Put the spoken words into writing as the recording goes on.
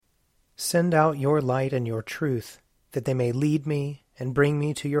Send out your light and your truth, that they may lead me and bring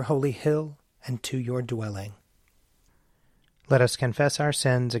me to your holy hill and to your dwelling. Let us confess our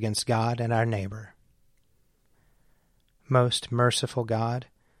sins against God and our neighbor. Most merciful God,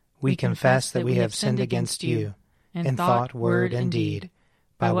 we confess that we have sinned against you in thought, word, and deed,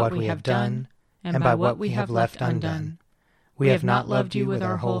 by what we have done and by what we have left undone. We have not loved you with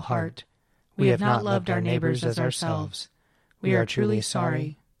our whole heart. We have not loved our neighbors as ourselves. We are truly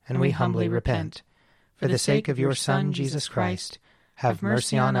sorry, and we humbly repent. For the sake of your Son, Jesus Christ, have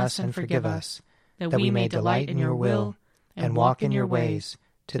mercy on us and forgive us, that we may delight in your will and walk in your ways,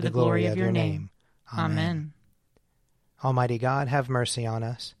 to the glory of your name. Amen. Almighty God, have mercy on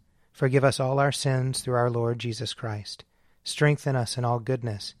us. Forgive us all our sins through our Lord Jesus Christ. Strengthen us in all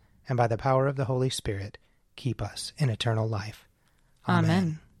goodness, and by the power of the Holy Spirit, keep us in eternal life.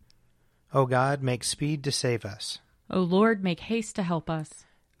 Amen. O God, make speed to save us. O Lord, make haste to help us.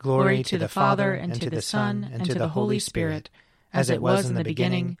 Glory to the Father, and to the Son, and to the Holy Spirit, as it was in the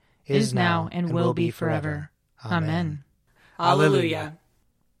beginning, is now, and will be forever. Amen. Alleluia.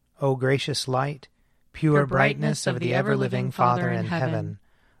 O gracious light, pure brightness of the ever-living Father in heaven,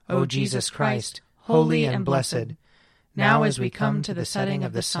 O Jesus Christ, holy and blessed, now as we come to the setting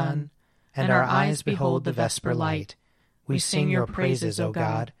of the sun, and our eyes behold the vesper light, we sing your praises, O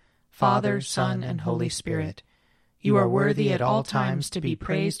God, Father, Son, and Holy Spirit. You are worthy at all times to be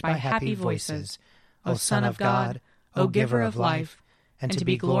praised by happy voices, O Son of God, O Giver of life, and to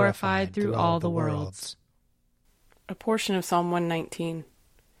be glorified through all the worlds. A portion of Psalm 119.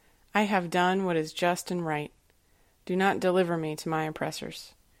 I have done what is just and right. Do not deliver me to my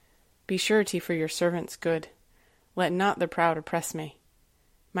oppressors. Be surety for your servant's good. Let not the proud oppress me.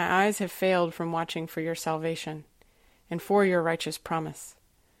 My eyes have failed from watching for your salvation, and for your righteous promise.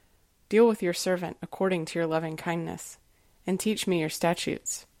 Deal with your servant according to your loving kindness, and teach me your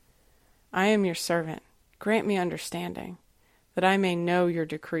statutes. I am your servant. Grant me understanding, that I may know your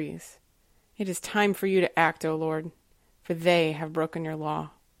decrees. It is time for you to act, O Lord, for they have broken your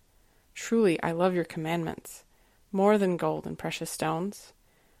law. Truly I love your commandments, more than gold and precious stones.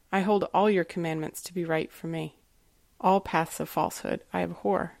 I hold all your commandments to be right for me. All paths of falsehood I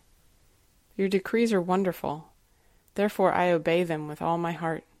abhor. Your decrees are wonderful, therefore I obey them with all my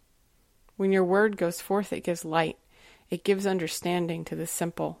heart. When your word goes forth, it gives light, it gives understanding to the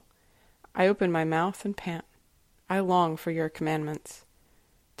simple. I open my mouth and pant. I long for your commandments.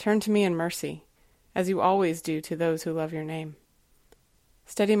 Turn to me in mercy, as you always do to those who love your name.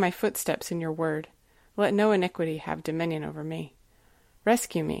 Steady my footsteps in your word. Let no iniquity have dominion over me.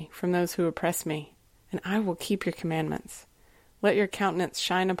 Rescue me from those who oppress me, and I will keep your commandments. Let your countenance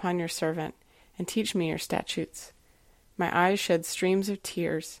shine upon your servant, and teach me your statutes. My eyes shed streams of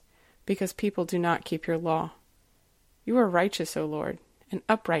tears, because people do not keep your law. You are righteous, O Lord, and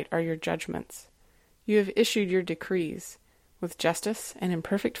upright are your judgments. You have issued your decrees with justice and in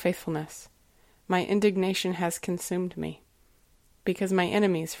perfect faithfulness. My indignation has consumed me, because my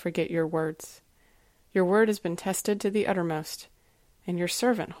enemies forget your words. Your word has been tested to the uttermost, and your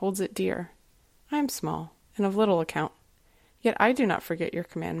servant holds it dear. I am small and of little account, yet I do not forget your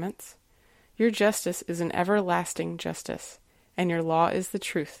commandments. Your justice is an everlasting justice, and your law is the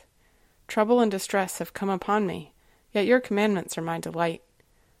truth. Trouble and distress have come upon me, yet your commandments are my delight.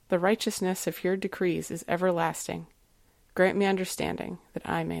 The righteousness of your decrees is everlasting. Grant me understanding, that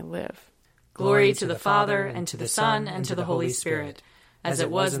I may live. Glory to the Father, and to the Son, and to the Holy Spirit, as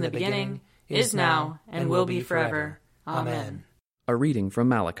it was in the beginning, is now, and will be forever. Amen. A reading from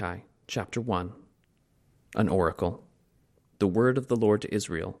Malachi, chapter 1. An oracle. The word of the Lord to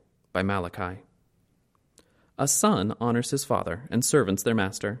Israel, by Malachi. A son honors his father, and servants their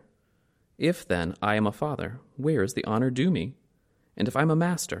master. If, then, I am a father, where is the honor due me? And if I am a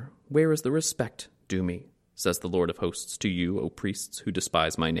master, where is the respect due me? Says the Lord of hosts to you, O priests who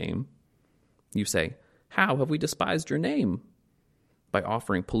despise my name. You say, how have we despised your name? By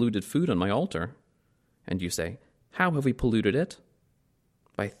offering polluted food on my altar. And you say, how have we polluted it?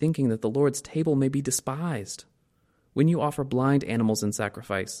 By thinking that the Lord's table may be despised. When you offer blind animals in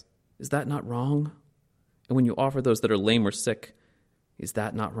sacrifice, is that not wrong? And when you offer those that are lame or sick, is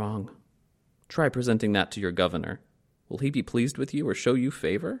that not wrong? Try presenting that to your governor. Will he be pleased with you or show you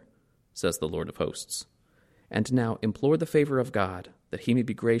favor? Says the Lord of hosts. And now implore the favor of God, that he may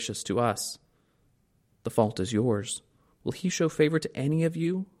be gracious to us. The fault is yours. Will he show favor to any of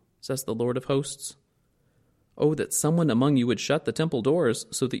you? Says the Lord of hosts. Oh, that someone among you would shut the temple doors,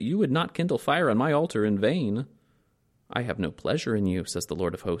 so that you would not kindle fire on my altar in vain. I have no pleasure in you, says the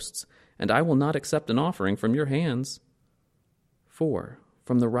Lord of hosts, and I will not accept an offering from your hands. For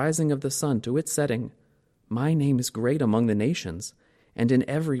from the rising of the sun to its setting, my name is great among the nations, and in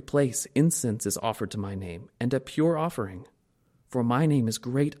every place incense is offered to my name, and a pure offering. For my name is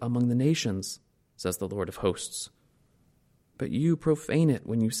great among the nations, says the Lord of hosts. But you profane it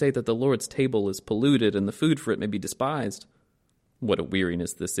when you say that the Lord's table is polluted and the food for it may be despised. What a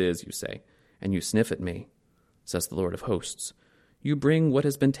weariness this is, you say, and you sniff at me, says the Lord of hosts. You bring what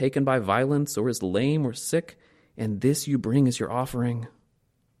has been taken by violence or is lame or sick, and this you bring as your offering.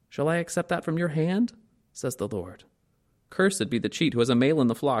 Shall I accept that from your hand? Says the Lord. Cursed be the cheat who has a male in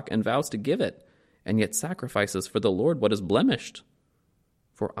the flock and vows to give it, and yet sacrifices for the Lord what is blemished.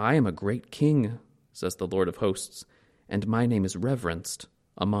 For I am a great king, says the Lord of hosts, and my name is reverenced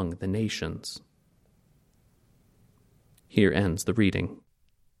among the nations. Here ends the reading.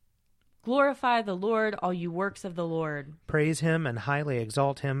 Glorify the Lord, all you works of the Lord. Praise him and highly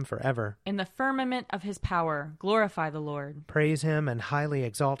exalt him forever. In the firmament of his power, glorify the Lord. Praise him and highly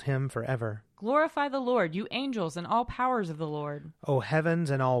exalt him forever. Glorify the Lord, you angels and all powers of the Lord. O heavens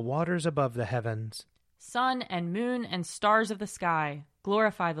and all waters above the heavens. Sun and moon and stars of the sky,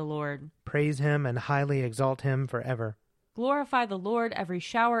 glorify the Lord. Praise him and highly exalt him forever. Glorify the Lord, every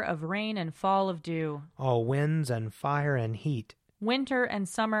shower of rain and fall of dew. All winds and fire and heat. Winter and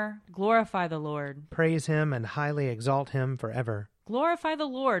summer, glorify the Lord. Praise him and highly exalt him forever. Glorify the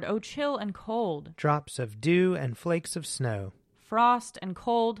Lord, O chill and cold. Drops of dew and flakes of snow. Frost and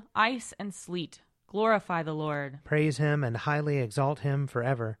cold, ice and sleet, glorify the Lord. Praise him and highly exalt him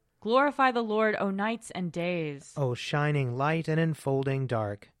forever. Glorify the Lord, O nights and days. O shining light and enfolding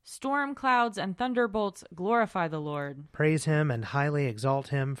dark. Storm clouds and thunderbolts, glorify the Lord. Praise him and highly exalt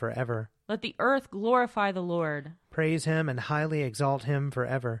him forever. Let the earth glorify the Lord. Praise him and highly exalt him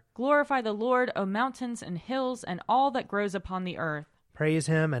forever. Glorify the Lord, O mountains and hills, and all that grows upon the earth. Praise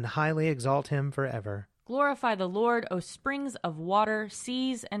him and highly exalt him forever. Glorify the Lord, O springs of water,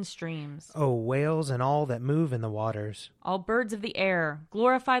 seas and streams. O whales and all that move in the waters. All birds of the air,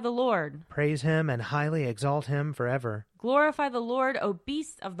 glorify the Lord. Praise him and highly exalt him forever. Glorify the Lord, O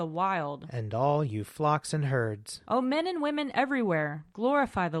beasts of the wild. And all you flocks and herds. O men and women everywhere,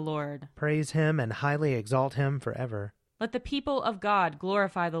 glorify the Lord. Praise him and highly exalt him forever. Let the people of God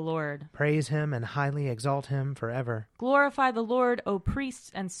glorify the Lord. Praise him and highly exalt him forever. Glorify the Lord, O priests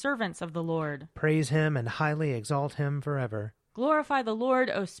and servants of the Lord. Praise him and highly exalt him forever. Glorify the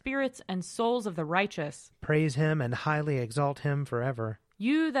Lord, O spirits and souls of the righteous. Praise him and highly exalt him forever.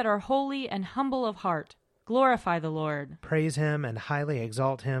 You that are holy and humble of heart, glorify the Lord. Praise him and highly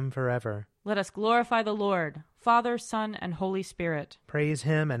exalt him forever. Let us glorify the Lord, Father, Son, and Holy Spirit. Praise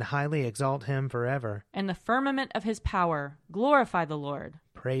him and highly exalt him forever. In the firmament of his power, glorify the Lord.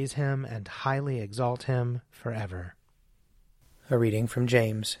 Praise him and highly exalt him forever. A reading from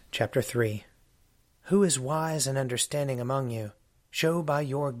James, chapter 3. Who is wise and understanding among you? Show by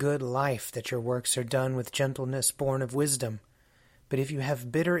your good life that your works are done with gentleness born of wisdom. But if you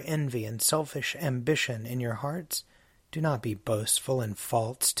have bitter envy and selfish ambition in your hearts, do not be boastful and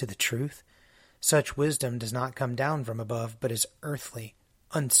false to the truth. Such wisdom does not come down from above, but is earthly,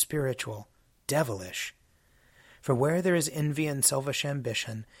 unspiritual, devilish. For where there is envy and selfish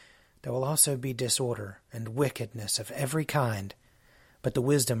ambition, there will also be disorder and wickedness of every kind. But the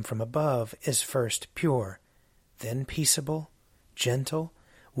wisdom from above is first pure, then peaceable, gentle,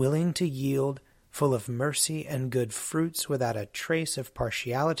 willing to yield, full of mercy and good fruits, without a trace of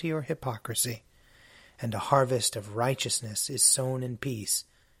partiality or hypocrisy. And a harvest of righteousness is sown in peace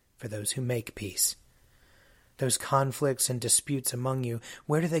for those who make peace. Those conflicts and disputes among you,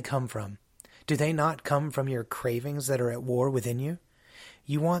 where do they come from? Do they not come from your cravings that are at war within you?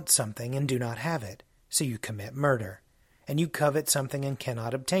 You want something and do not have it, so you commit murder. And you covet something and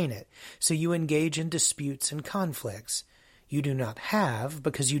cannot obtain it, so you engage in disputes and conflicts. You do not have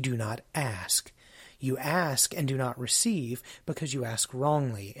because you do not ask. You ask and do not receive because you ask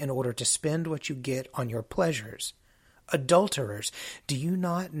wrongly, in order to spend what you get on your pleasures. Adulterers, do you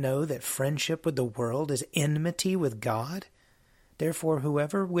not know that friendship with the world is enmity with God? Therefore,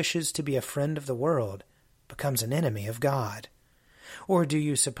 whoever wishes to be a friend of the world becomes an enemy of God. Or do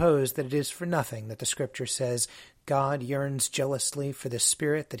you suppose that it is for nothing that the Scripture says, God yearns jealously for the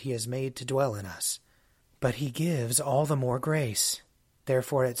Spirit that he has made to dwell in us? But he gives all the more grace.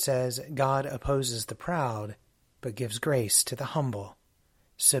 Therefore it says, God opposes the proud, but gives grace to the humble.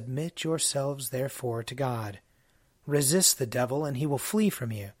 Submit yourselves therefore to God. Resist the devil, and he will flee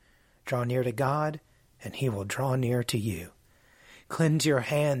from you. Draw near to God, and he will draw near to you. Cleanse your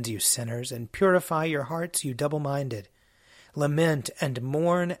hands, you sinners, and purify your hearts, you double-minded. Lament and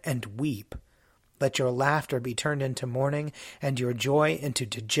mourn and weep. Let your laughter be turned into mourning, and your joy into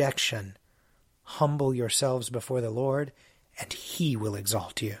dejection. Humble yourselves before the Lord, and he will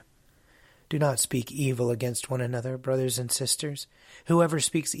exalt you. Do not speak evil against one another, brothers and sisters. Whoever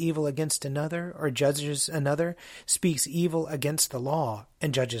speaks evil against another or judges another speaks evil against the law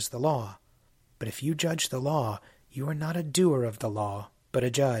and judges the law. But if you judge the law, you are not a doer of the law, but a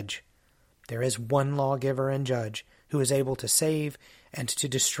judge. There is one lawgiver and judge who is able to save and to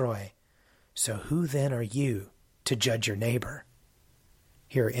destroy. So who then are you to judge your neighbor?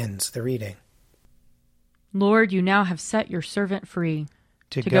 Here ends the reading. Lord, you now have set your servant free,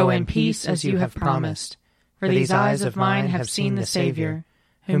 to go in peace as you have promised. For these eyes of mine have seen the Savior,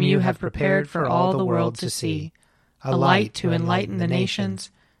 whom you have prepared for all the world to see, a light to enlighten the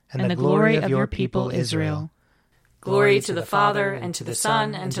nations, and the glory of your people Israel. Glory to the Father, and to the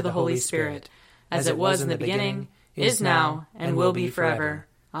Son, and to the Holy Spirit, as it was in the beginning, is now, and will be forever.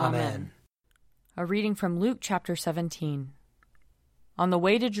 Amen. A reading from Luke chapter 17. On the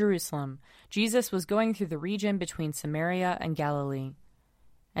way to Jerusalem, Jesus was going through the region between Samaria and Galilee.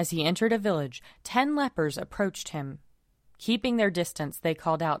 As he entered a village, 10 lepers approached him. Keeping their distance, they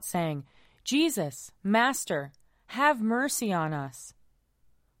called out, saying, "Jesus, Master, have mercy on us."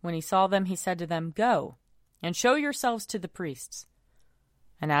 When he saw them, he said to them, "Go, and show yourselves to the priests."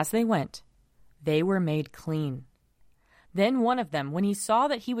 And as they went, they were made clean. Then one of them, when he saw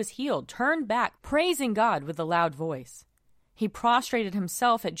that he was healed, turned back, praising God with a loud voice. He prostrated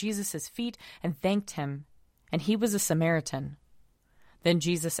himself at Jesus' feet and thanked him, and he was a Samaritan. Then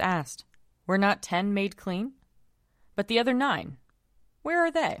Jesus asked, "Were not 10 made clean? But the other 9, where are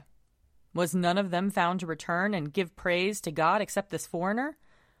they? Was none of them found to return and give praise to God except this foreigner?"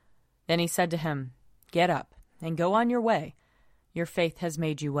 Then he said to him, "Get up and go on your way. Your faith has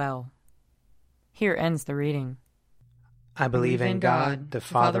made you well." Here ends the reading. I believe in God, the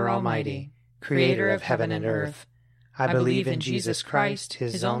Father Almighty, creator of heaven and earth. I believe in Jesus Christ,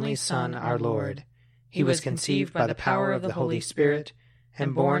 his only Son, our Lord. He was conceived by the power of the Holy Spirit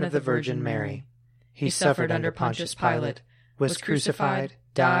and born of the Virgin Mary. He suffered under Pontius Pilate, was crucified,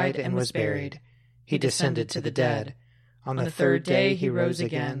 died, and was buried. He descended to the dead. On the third day he rose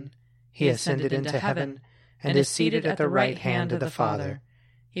again. He ascended into heaven and is seated at the right hand of the Father.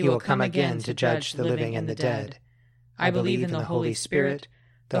 He will come again to judge the living and the dead. I believe in the Holy Spirit,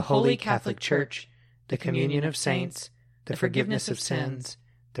 the Holy Catholic Church, the communion of saints, the forgiveness of sins,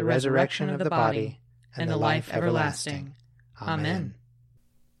 the resurrection of the body, and the life everlasting. Amen.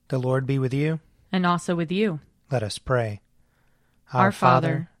 The Lord be with you. And also with you. Let us pray. Our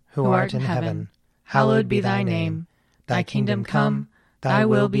Father, who art in heaven, hallowed be thy name. Thy kingdom come, thy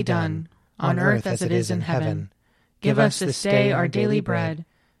will be done, on earth as it is in heaven. Give us this day our daily bread,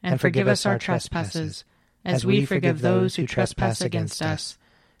 and forgive us our trespasses, as we forgive those who trespass against us.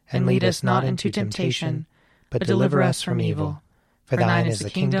 And lead us not into temptation, but deliver us from evil. For thine is the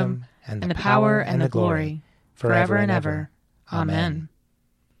kingdom, and the power, and the glory, forever and ever. Amen.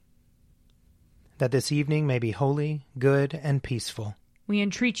 That this evening may be holy, good, and peaceful. We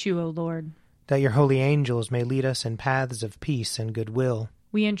entreat you, O Lord. That your holy angels may lead us in paths of peace and goodwill.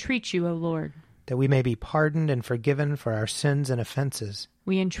 We entreat you, O Lord. That we may be pardoned and forgiven for our sins and offenses.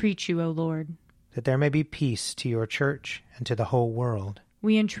 We entreat you, O Lord. That there may be peace to your church and to the whole world.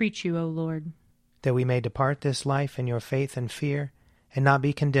 We entreat you, O Lord. That we may depart this life in your faith and fear, and not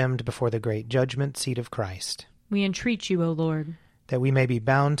be condemned before the great judgment seat of Christ. We entreat you, O Lord. That we may be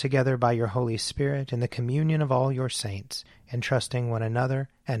bound together by your Holy Spirit in the communion of all your saints, entrusting one another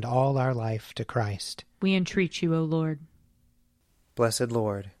and all our life to Christ. We entreat you, O Lord. Blessed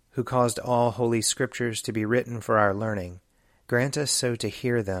Lord, who caused all holy scriptures to be written for our learning, grant us so to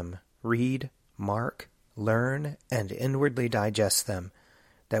hear them, read, mark, learn, and inwardly digest them,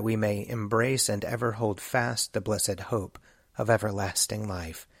 that we may embrace and ever hold fast the blessed hope of everlasting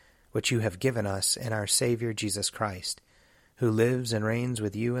life, which you have given us in our Savior Jesus Christ, who lives and reigns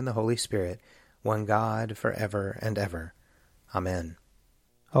with you in the Holy Spirit, one God, for ever and ever. Amen.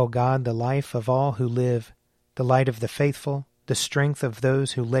 O God, the life of all who live, the light of the faithful, the strength of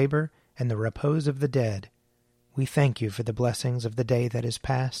those who labor, and the repose of the dead, we thank you for the blessings of the day that is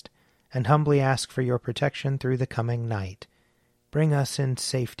past, and humbly ask for your protection through the coming night. Bring us in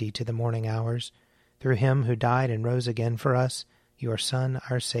safety to the morning hours, through him who died and rose again for us, your Son,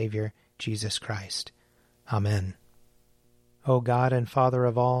 our Savior, Jesus Christ. Amen. O God and Father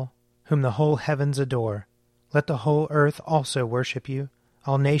of all, whom the whole heavens adore, let the whole earth also worship you,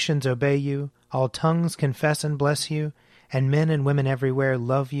 all nations obey you, all tongues confess and bless you, and men and women everywhere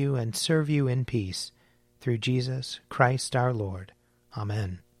love you and serve you in peace. Through Jesus Christ our Lord.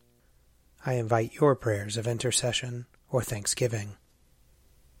 Amen. I invite your prayers of intercession or thanksgiving.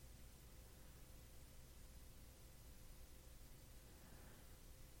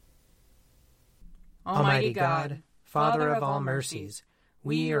 Almighty God, Father of all mercies,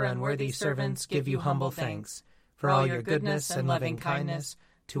 we, your unworthy servants, give you humble thanks for all your goodness and loving kindness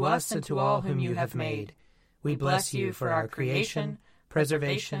to us and to all whom you have made. We bless you for our creation,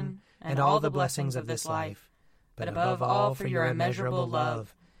 preservation, and all the blessings of this life, but above all for your immeasurable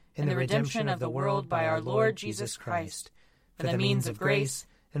love in the redemption of the world by our Lord Jesus Christ, for the means of grace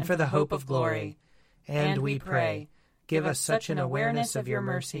and for the hope of glory. And we pray, give us such an awareness of your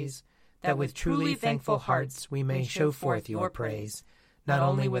mercies that with truly thankful hearts we may show forth your praise, not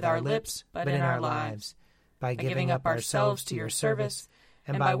only with our lips but in our lives, by giving up ourselves to your service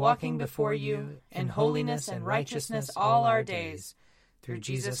and by walking before you in holiness and righteousness all our days, through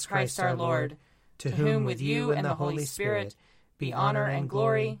Jesus Christ our Lord, to whom with you and the Holy Spirit be honor and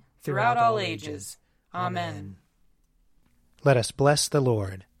glory throughout all ages. Amen. Let us bless the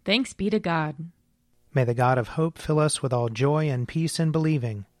Lord. Thanks be to God. May the God of hope fill us with all joy and peace in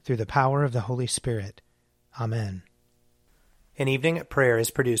believing, through the power of the Holy Spirit. Amen. An Evening at Prayer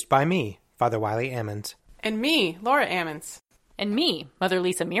is produced by me, Father Wiley Ammons. And me, Laura Ammons. And me, Mother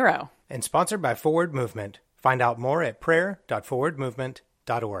Lisa Miro. And sponsored by Forward Movement. Find out more at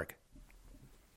prayer.forwardmovement.org.